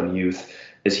based around youth.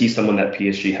 Is he someone that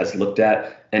PSG has looked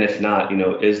at? And if not,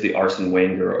 is the Arsene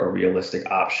Wenger a realistic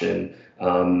option?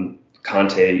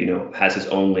 Conte, has his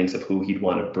own links of who he'd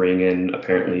want to bring in,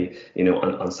 apparently,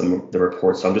 on some of the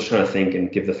reports. So I'm just trying to think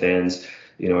and give the fans,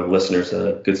 or the listeners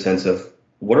a good sense of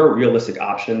what are realistic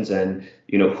options and,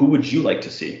 who would you like to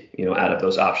see, out of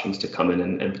those options to come in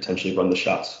and potentially run the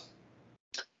shots?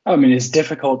 I mean, it's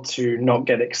difficult to not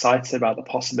get excited about the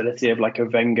possibility of like a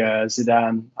Wenger,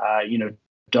 Zidane,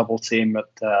 double team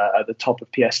at the top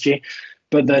of PSG.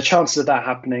 But the chances of that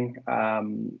happening,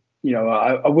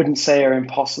 I wouldn't say are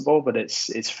impossible, but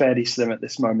it's fairly slim at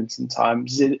this moment in time.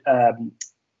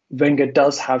 Wenger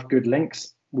does have good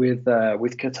links with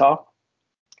Qatar.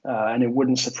 And it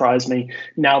wouldn't surprise me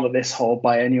now that this whole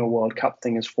biennial World Cup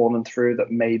thing has fallen through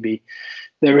that maybe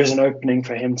there is an opening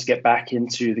for him to get back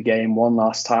into the game one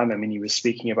last time. I mean, he was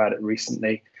speaking about it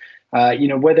recently.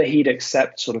 Whether he'd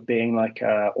accept sort of being like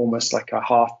almost like a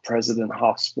half president,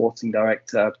 half sporting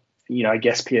director, I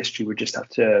guess PSG would just have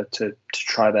to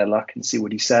try their luck and see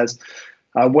what he says.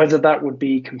 Whether that would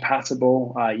be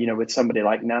compatible, with somebody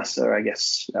like Nasser, I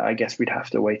guess we'd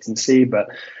have to wait and see. But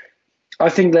I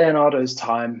think Leonardo's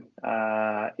time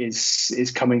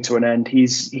is coming to an end.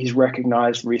 He's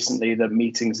recognised recently that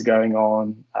meetings are going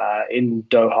on in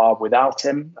Doha without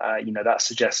him. That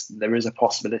suggests that there is a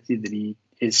possibility that he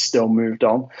is still moved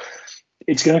on.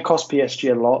 It's going to cost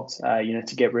PSG a lot,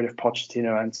 to get rid of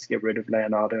Pochettino and to get rid of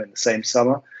Leonardo in the same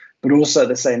summer. But also at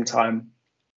the same time,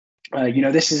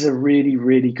 this is a really,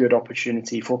 really good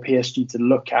opportunity for PSG to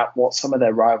look at what some of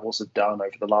their rivals have done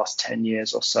over the last 10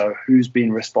 years or so, who's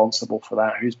been responsible for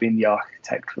that, who's been the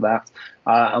architect for that,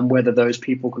 and whether those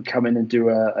people could come in and do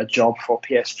a job for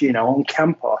PSG. Now, on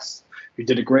Campos, who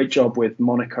did a great job with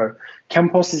Monaco,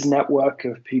 Campos's network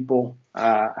of people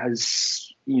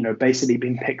has basically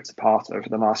been picked apart over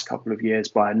the last couple of years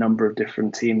by a number of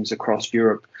different teams across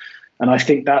Europe. And I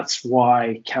think that's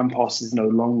why Campos is no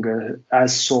longer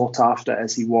as sought after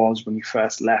as he was when he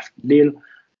first left Lille,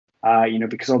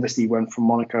 because obviously he went from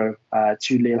Monaco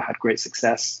to Lille, had great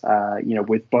success,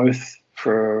 with both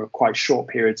for quite short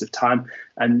periods of time.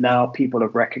 And now people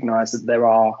have recognized that there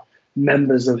are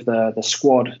members of the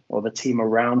squad or the team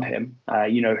around him,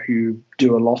 who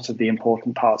do a lot of the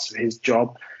important parts of his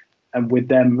job. And with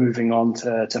them moving on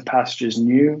to pastures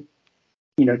new,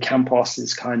 Campos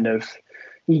is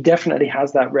he definitely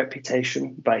has that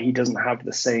reputation, but he doesn't have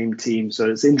the same team. So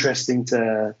it's interesting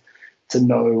to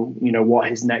know, what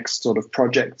his next sort of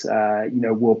project,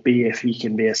 will be if he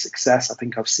can be a success. I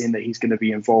think I've seen that he's going to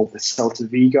be involved with Celta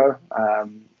Vigo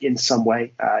in some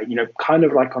way, kind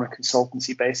of like on a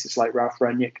consultancy basis, like Ralf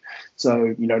Rangnick.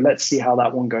 So, let's see how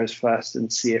that one goes first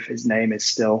and see if his name is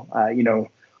still,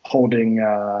 holding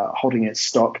its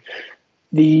stock.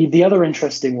 The other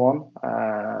interesting one,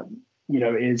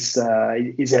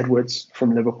 is Edwards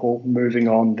from Liverpool moving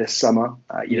on this summer.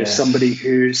 Somebody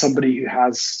who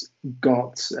has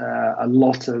got a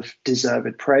lot of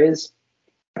deserved praise,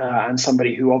 and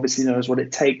somebody who obviously knows what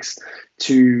it takes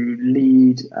to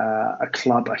lead a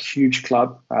club, a huge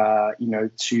club,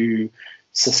 to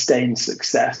sustain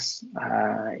success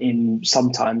in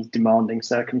sometimes demanding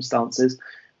circumstances.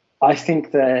 I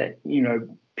think that,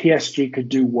 PSG could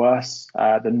do worse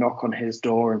than knock on his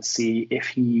door and see if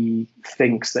he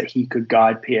thinks that he could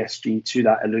guide PSG to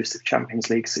that elusive Champions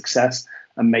League success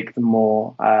and make them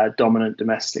more dominant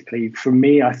domestically. For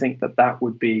me, I think that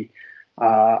would be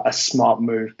a smart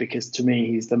move, because to me,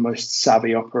 he's the most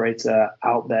savvy operator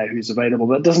out there who's available.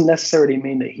 That doesn't necessarily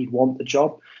mean that he'd want the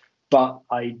job, but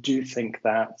I do think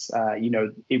that,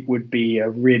 it would be a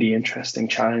really interesting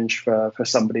challenge for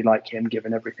somebody like him,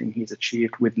 given everything he's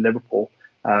achieved with Liverpool,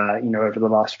 over the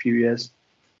last few years.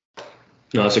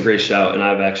 No, that's a great shout. And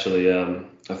I've actually,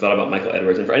 I've thought about Michael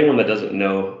Edwards. And for anyone that doesn't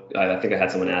know, I think I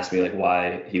had someone ask me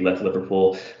why he left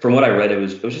Liverpool. From what I read, it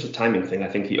was just a timing thing. I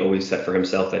think he always set for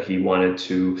himself that he wanted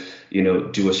to,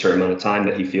 do a certain amount of time,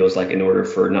 that he feels like in order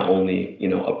for not only,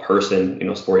 a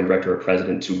person, sporting director or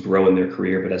president to grow in their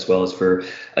career, but as well as for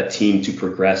a team to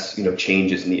progress,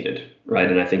 change is needed. Right.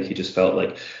 And I think he just felt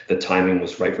like the timing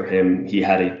was right for him. He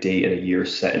had a date and a year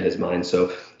set in his mind.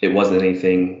 So it wasn't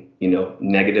anything,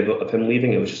 negative of him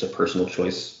leaving. It was just a personal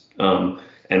choice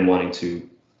and wanting to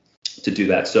do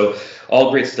that. So all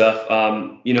great stuff.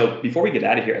 Before we get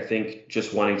out of here, I think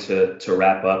just wanting to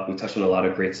wrap up, we touched on a lot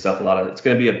of great stuff. It's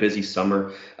going to be a busy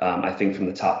summer. I think from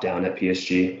the top down at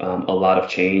PSG, a lot of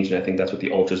change. And I think that's what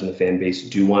the ultras and the fan base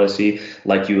do want to see.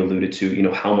 Like you alluded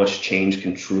to, how much change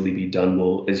can truly be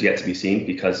done is yet to be seen,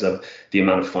 because of the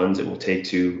amount of funds it will take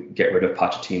to get rid of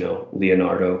Pochettino,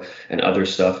 Leonardo, and other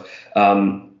stuff.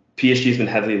 PSG has been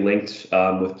heavily linked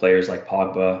with players like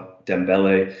Pogba,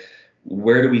 Dembele.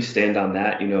 Where do we stand on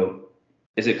that?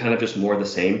 Is it kind of just more the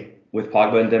same with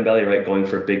Pogba and Dembele, right? Going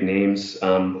for big names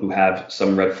who have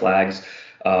some red flags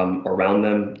around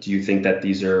them. Do you think that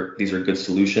these are good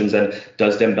solutions? And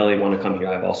does Dembele want to come here?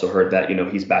 I've also heard that,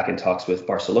 he's back in talks with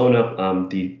Barcelona.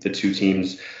 The two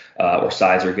teams or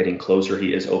sides are getting closer.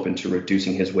 He is open to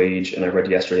reducing his wage. And I read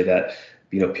yesterday that,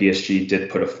 PSG did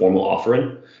put a formal offer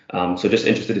in. So just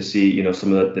interested to see,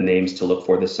 some of the names to look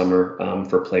for this summer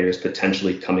for players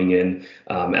potentially coming in.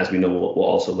 As we know, we'll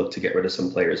also look to get rid of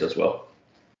some players as well.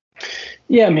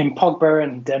 Yeah, I mean, Pogba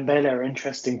and Dembele are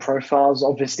interesting profiles.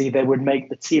 Obviously, they would make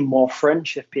the team more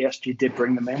French if PSG did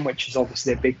bring them in, which is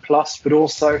obviously a big plus. But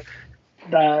also,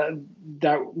 that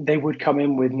they would come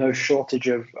in with no shortage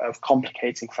of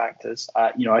complicating factors.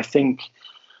 I think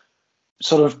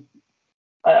sort of,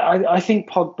 I think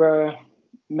Pogba,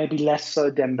 maybe less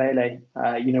so Dembele,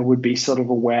 would be sort of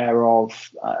aware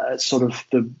of sort of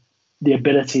the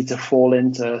ability to fall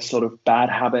into sort of bad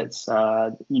habits,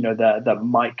 that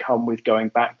might come with going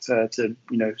back to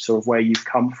sort of where you've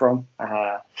come from.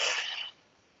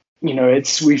 We've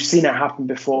seen it happen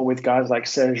before with guys like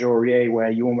Serge Aurier, where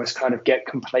you almost kind of get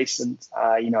complacent,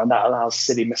 and that allows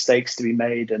silly mistakes to be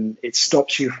made, and it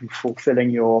stops you from fulfilling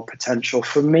your potential.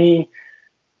 For me,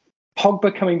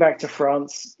 Pogba coming back to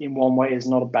France in one way is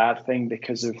not a bad thing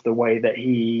because of the way that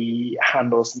he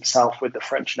handles himself with the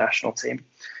French national team.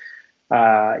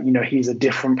 He's a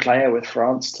different player with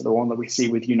France to the one that we see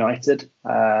with United.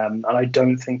 And I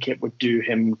don't think it would do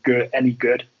him any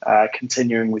good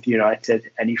continuing with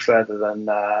United any further than,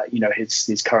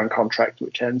 his current contract,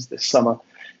 which ends this summer.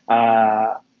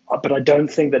 But I don't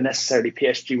think that necessarily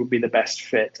PSG would be the best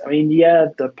fit. I mean, yeah,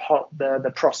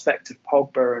 the prospect of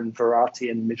Pogba and Verratti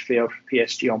in midfield for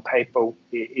PSG on paper,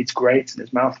 it's great and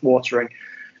it's mouth-watering.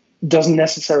 Doesn't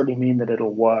necessarily mean that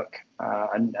it'll work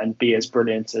and be as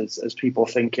brilliant as people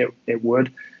think it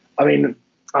would. I mean,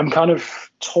 I'm kind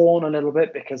of torn a little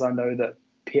bit because I know that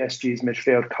PSG's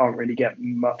midfield can't really get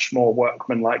much more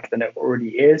workmanlike than it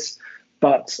already is.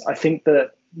 But I think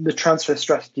that the transfer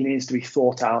strategy needs to be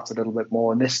thought out a little bit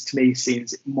more. And this, to me,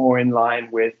 seems more in line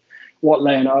with what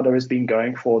Leonardo has been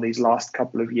going for these last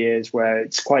couple of years, where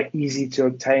it's quite easy to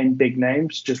obtain big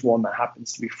names, just one that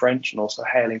happens to be French and also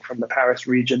hailing from the Paris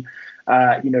region,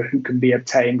 who can be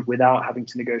obtained without having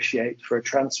to negotiate for a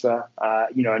transfer,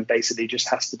 and basically just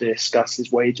has to discuss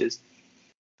his wages.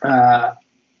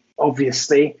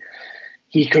 Obviously,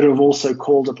 he could have also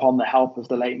called upon the help of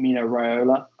the late Mino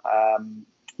Raiola,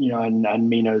 and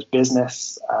Mino's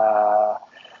business.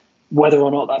 Whether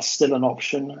or not that's still an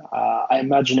option, I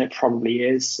imagine it probably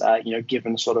is,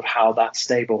 given sort of how that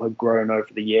stable had grown over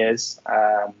the years.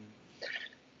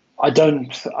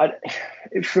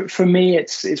 For me,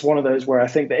 it's one of those where I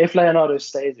think that if Leonardo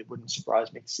stays, it wouldn't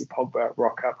surprise me to see Pogba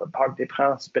rock up at Parc des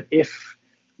Princes. But if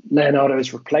Leonardo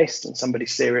is replaced and somebody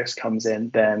serious comes in,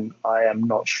 then I am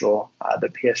not sure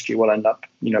that PSG will end up,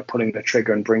 pulling the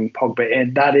trigger and bringing Pogba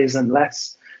in. That is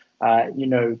unless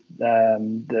the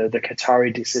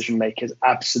Qatari decision makers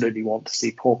absolutely want to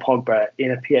see Paul Pogba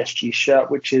in a PSG shirt,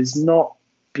 which is not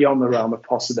beyond the realm of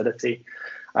possibility.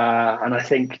 And I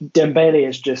think Dembele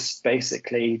is just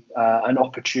basically an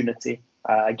opportunity,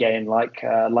 again, like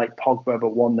Pogba,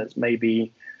 but one that's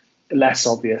maybe less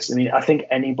obvious. I mean, I think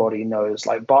anybody knows,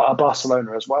 like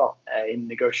Barcelona as well, in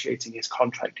negotiating his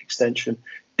contract extension,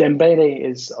 Dembele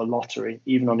is a lottery,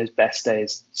 even on his best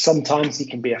days. Sometimes he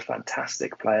can be a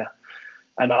fantastic player,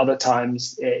 and other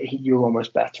times you're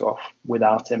almost better off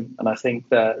without him. And I think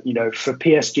that, for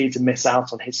PSG to miss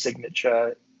out on his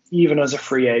signature, even as a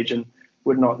free agent,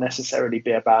 would not necessarily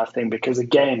be a bad thing, because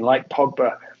again, like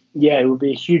Pogba, yeah, it would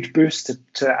be a huge boost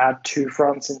to add 2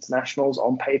 France internationals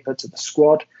on paper to the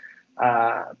squad.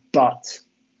 But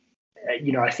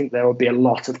I think there will be a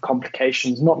lot of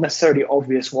complications, not necessarily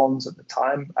obvious ones at the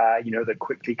time, that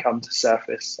quickly come to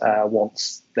surface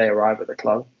once they arrive at the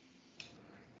club.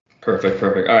 Perfect.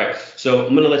 All right. So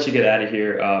I'm going to let you get out of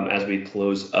here as we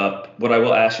close up. What I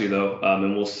will ask you, though,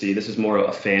 and we'll see, this is more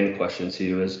a fan question to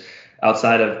you, is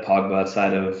outside of Pogba,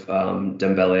 outside of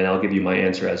Dembele, and I'll give you my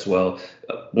answer as well,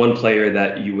 one player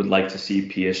that you would like to see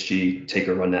PSG take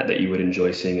a run at, that you would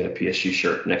enjoy seeing in a PSG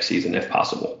shirt next season, if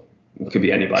possible. It could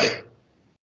be anybody.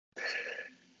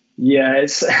 Yeah,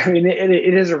 it's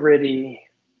a really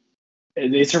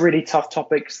tough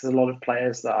topic, because there's a lot of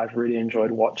players that I've really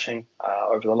enjoyed watching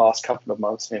over the last couple of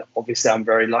months. I mean, obviously, I'm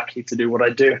very lucky to do what I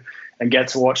do and get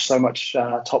to watch so much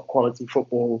top quality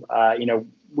football,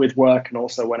 with work and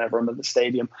also whenever I'm at the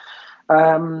stadium.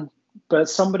 But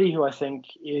somebody who I think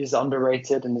is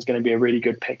underrated and is going to be a really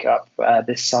good pickup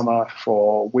this summer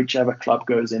for whichever club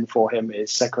goes in for him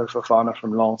is Seko Fofana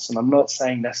from Lens. And I'm not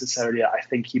saying necessarily I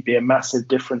think he'd be a massive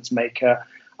difference maker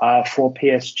for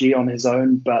PSG on his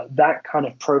own, but that kind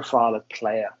of profile of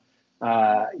player,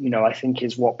 I think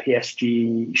is what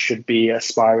PSG should be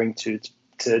aspiring to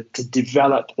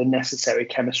develop the necessary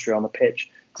chemistry on the pitch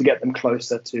to get them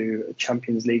closer to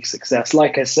Champions League success.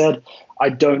 Like I said, I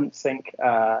don't think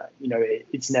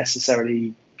it's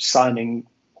necessarily signing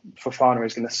Fofana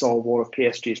is going to solve all of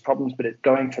PSG's problems, but it's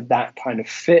going for that kind of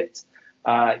fit,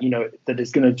 that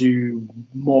is going to do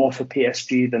more for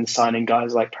PSG than signing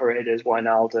guys like Paredes,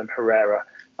 Wijnaldum, Herrera,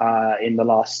 in the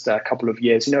last couple of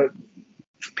years. You know,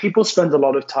 people spend a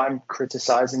lot of time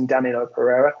criticizing Danilo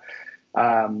Pereira,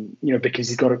 you know, because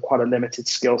he's got quite a limited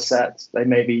skill set. They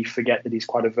maybe forget that he's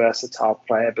quite a versatile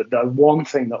player. But the one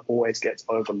thing that always gets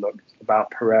overlooked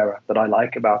about Pereira that I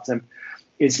like about him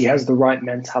is he has the right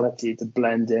mentality to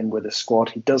blend in with a squad.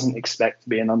 He doesn't expect to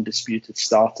be an undisputed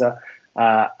starter.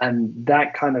 And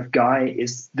that kind of guy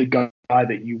is the guy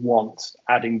that you want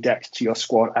adding depth to your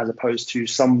squad, as opposed to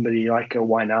somebody like a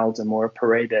Wijnaldum or a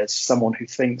Paredes, someone who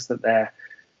thinks that they're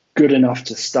good enough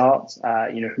to start,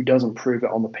 you know, who doesn't prove it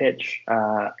on the pitch,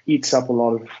 eats up a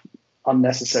lot of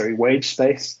unnecessary wage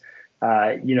space,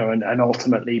 you know, and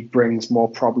ultimately brings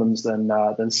more problems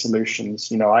than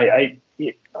solutions. You know,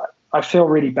 I feel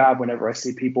really bad whenever I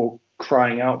see people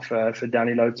crying out for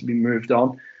Danilo to be moved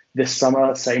on this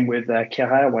summer. Same with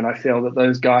Kehrer, when I feel that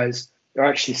those guys are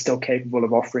actually still capable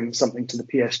of offering something to the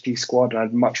PSG squad. And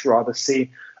I'd much rather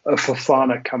see a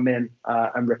Fofana come in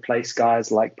and replace guys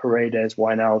like Paredes,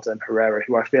 Wijnaldum, and Herrera,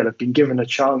 who I feel have been given a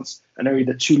chance and are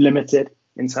either too limited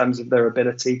in terms of their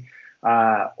ability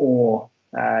or,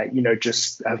 you know,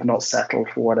 just have not settled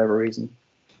for whatever reason.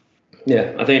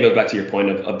 Yeah, I think it goes back to your point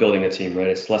of building a team, right?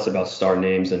 It's less about star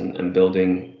names and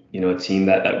building, you know, a team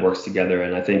that works together.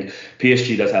 And I think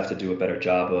PSG does have to do a better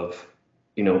job of,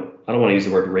 you know, I don't want to use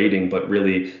the word rating, but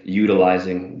really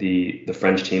utilizing the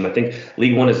French team. I think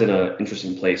Ligue 1 is in an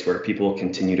interesting place where people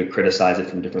continue to criticize it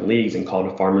from different leagues and call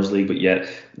it a farmers league, but yet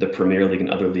the Premier League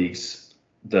and other leagues,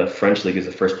 the French league is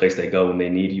the first place they go when they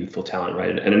need youthful talent,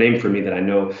 right? And a name for me that I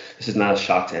know this is not a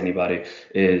shock to anybody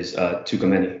is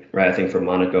Tchouaméni, right? I think for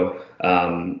Monaco,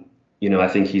 you know, I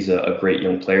think he's a great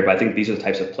young player, but I think these are the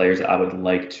types of players that I would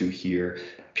like to hear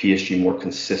PSG more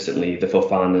consistently. The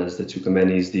Fofanas, the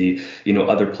Tchouaménis, the, you know,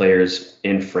 other players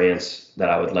in France that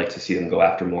I would like to see them go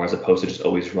after more, as opposed to just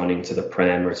always running to the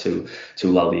Prem or to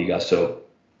La Liga. So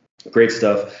great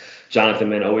stuff. Jonathan,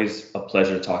 man, always a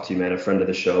pleasure to talk to you, man, a friend of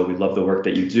the show. We love the work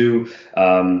that you do.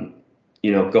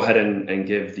 You know, go ahead and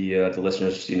give the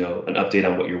listeners, you know, an update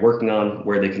on what you're working on,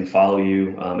 where they can follow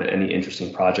you, and any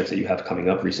interesting projects that you have coming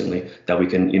up recently that we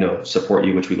can, you know, support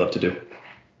you, which we love to do.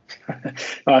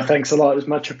 Thanks a lot. It's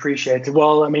much appreciated.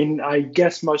 Well, I mean, I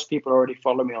guess most people already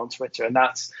follow me on Twitter, and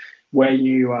that's where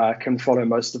you can follow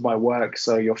most of my work.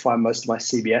 So you'll find most of my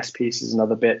CBS pieces and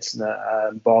other bits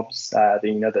and bobs that,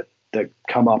 you know, that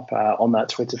come up on that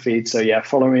Twitter feed. So yeah,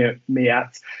 follow me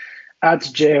at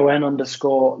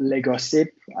 @JON_LesGossip.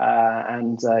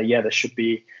 And yeah, there should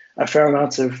be a fair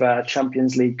amount of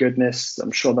Champions League goodness.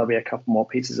 I'm sure there'll be a couple more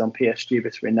pieces on PSG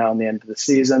between now and the end of the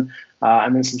season.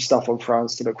 And then some stuff on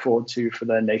France to look forward to for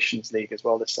the Nations League as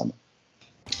well this summer.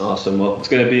 Awesome. Well, it's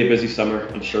going to be a busy summer.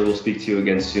 I'm sure we'll speak to you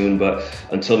again soon. But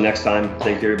until next time,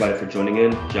 thank you everybody for joining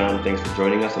in. John, thanks for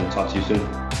joining us, and we'll talk to you soon.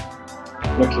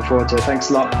 Looking forward to it. Thanks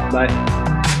a lot. Bye.